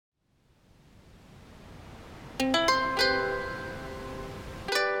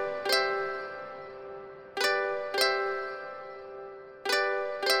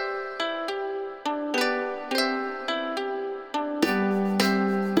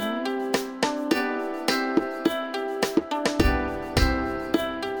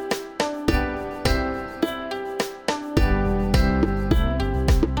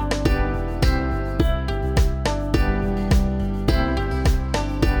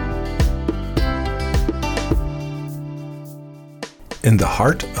In the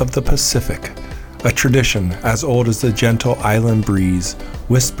heart of the Pacific, a tradition as old as the gentle island breeze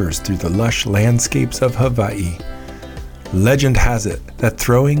whispers through the lush landscapes of Hawaii. Legend has it that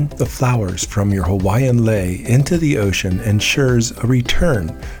throwing the flowers from your Hawaiian lei into the ocean ensures a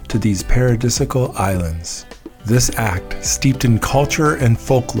return to these paradisiacal islands. This act, steeped in culture and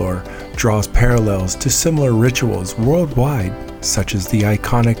folklore, draws parallels to similar rituals worldwide, such as the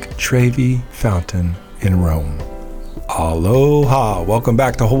iconic Trevi Fountain in Rome. Aloha! Welcome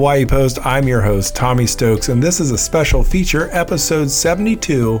back to Hawaii Post. I'm your host, Tommy Stokes, and this is a special feature, episode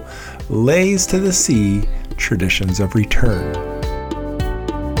 72, Leis to the Sea, Traditions of Return.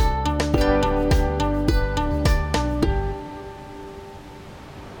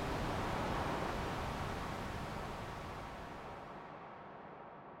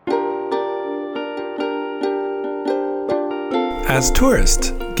 As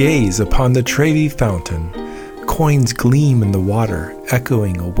tourists gaze upon the Trevi Fountain, coins gleam in the water,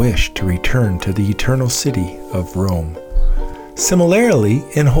 echoing a wish to return to the eternal city of Rome. Similarly,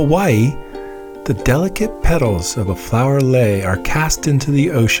 in Hawaii, the delicate petals of a flower lei are cast into the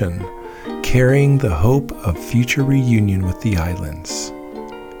ocean, carrying the hope of future reunion with the islands.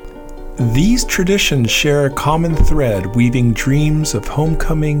 These traditions share a common thread, weaving dreams of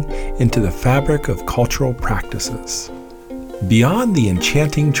homecoming into the fabric of cultural practices. Beyond the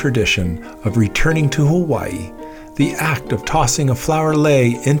enchanting tradition of returning to Hawaii, the act of tossing a flower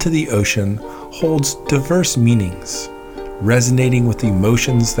lei into the ocean holds diverse meanings, resonating with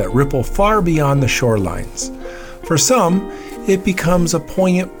emotions that ripple far beyond the shorelines. For some, it becomes a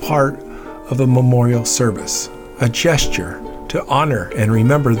poignant part of a memorial service, a gesture to honor and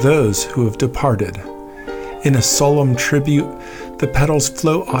remember those who have departed. In a solemn tribute, the petals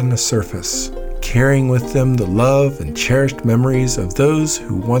float on the surface, carrying with them the love and cherished memories of those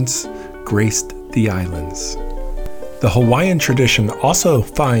who once graced the islands. The Hawaiian tradition also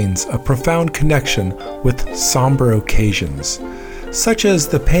finds a profound connection with somber occasions, such as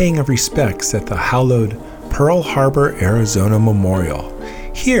the paying of respects at the hallowed Pearl Harbor, Arizona Memorial.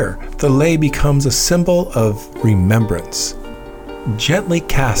 Here, the lei becomes a symbol of remembrance, gently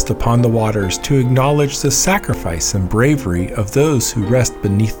cast upon the waters to acknowledge the sacrifice and bravery of those who rest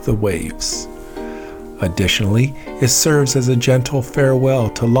beneath the waves. Additionally, it serves as a gentle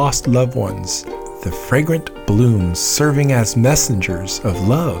farewell to lost loved ones, the fragrant blooms serving as messengers of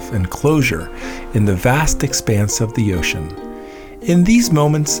love and closure in the vast expanse of the ocean. In these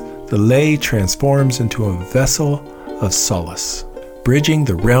moments, the lei transforms into a vessel of solace, bridging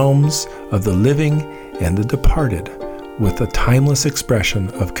the realms of the living and the departed with a timeless expression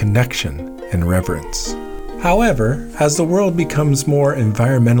of connection and reverence. However, as the world becomes more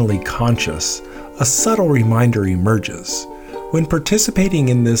environmentally conscious, a subtle reminder emerges. When participating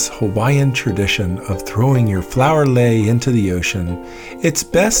in this Hawaiian tradition of throwing your flower lei into the ocean, it's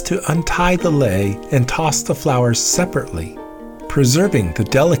best to untie the lei and toss the flowers separately. Preserving the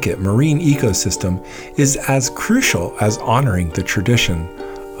delicate marine ecosystem is as crucial as honoring the tradition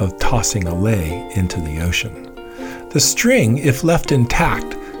of tossing a lei into the ocean. The string, if left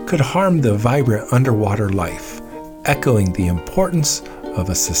intact, could harm the vibrant underwater life, echoing the importance of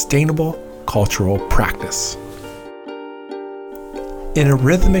a sustainable cultural practice. In a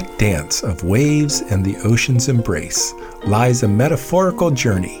rhythmic dance of waves and the ocean's embrace lies a metaphorical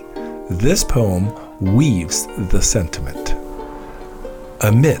journey. This poem weaves the sentiment.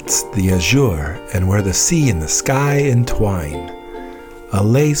 Amidst the azure and where the sea and the sky entwine, a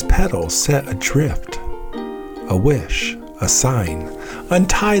lei's petals set adrift, a wish, a sign.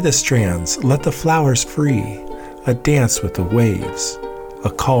 Untie the strands, let the flowers free, a dance with the waves, a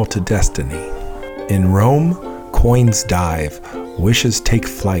call to destiny. In Rome, coins dive, wishes take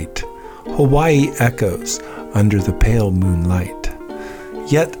flight. Hawaii echoes under the pale moonlight.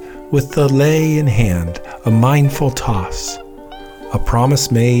 Yet, with the lei in hand, a mindful toss, a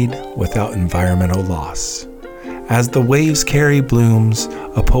promise made without environmental loss. As the waves carry blooms,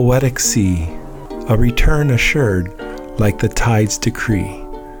 a poetic sea, a return assured like the tide's decree.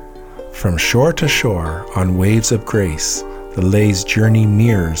 From shore to shore, on waves of grace, the lei's journey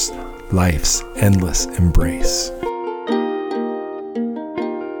mirrors life's endless embrace.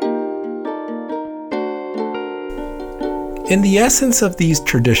 In the essence of these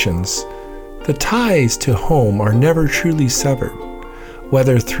traditions, the ties to home are never truly severed.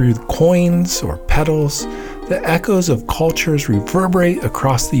 Whether through coins or petals, the echoes of cultures reverberate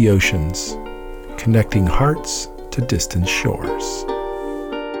across the oceans, connecting hearts to distant shores.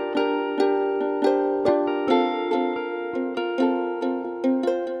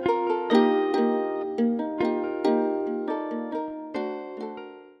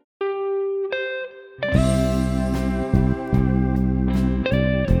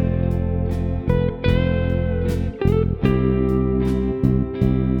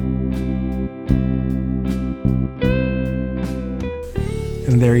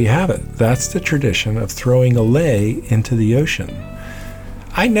 And there you have it. That's the tradition of throwing a lei into the ocean.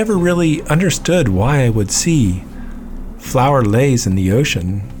 I never really understood why I would see flower leis in the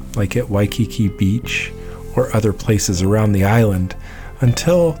ocean, like at Waikiki Beach or other places around the island,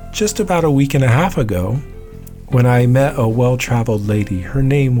 until just about a week and a half ago when I met a well-traveled lady. Her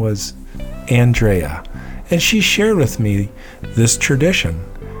name was Andrea, and she shared with me this tradition.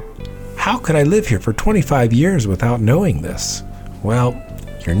 How could I live here for 25 years without knowing this? Well,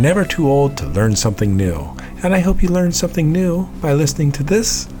 you're never too old to learn something new, and I hope you learned something new by listening to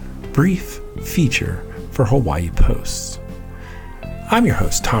this brief feature for Hawaii Post. I'm your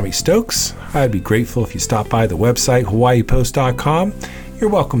host, Tommy Stokes. I'd be grateful if you stop by the website, hawaiipost.com. You're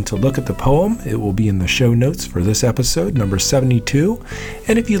welcome to look at the poem. It will be in the show notes for this episode, number 72.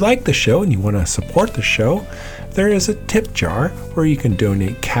 And if you like the show and you want to support the show, there is a tip jar where you can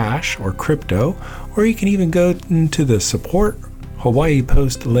donate cash or crypto, or you can even go into the support Hawaii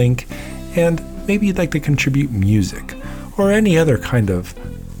Post link, and maybe you'd like to contribute music or any other kind of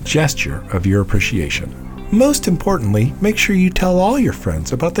gesture of your appreciation. Most importantly, make sure you tell all your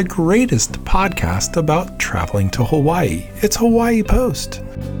friends about the greatest podcast about traveling to Hawaii. It's Hawaii Post.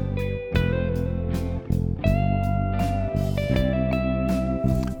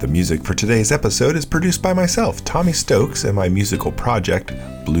 The music for today's episode is produced by myself, Tommy Stokes, and my musical project,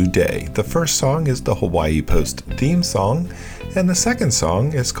 Blue Day. The first song is the Hawaii Post theme song, and the second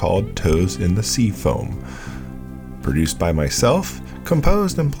song is called Toes in the Sea Foam. Produced by myself,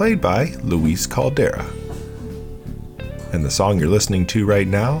 composed and played by Luis Caldera. And the song you're listening to right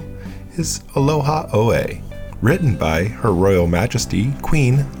now is Aloha Oe, written by Her Royal Majesty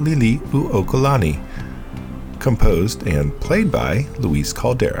Queen Lili'uokalani, composed and played by Luis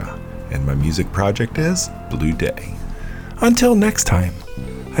Caldera, and my music project is Blue Day. Until next time,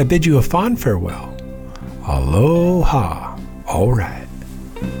 I bid you a fond farewell. Aloha. All right.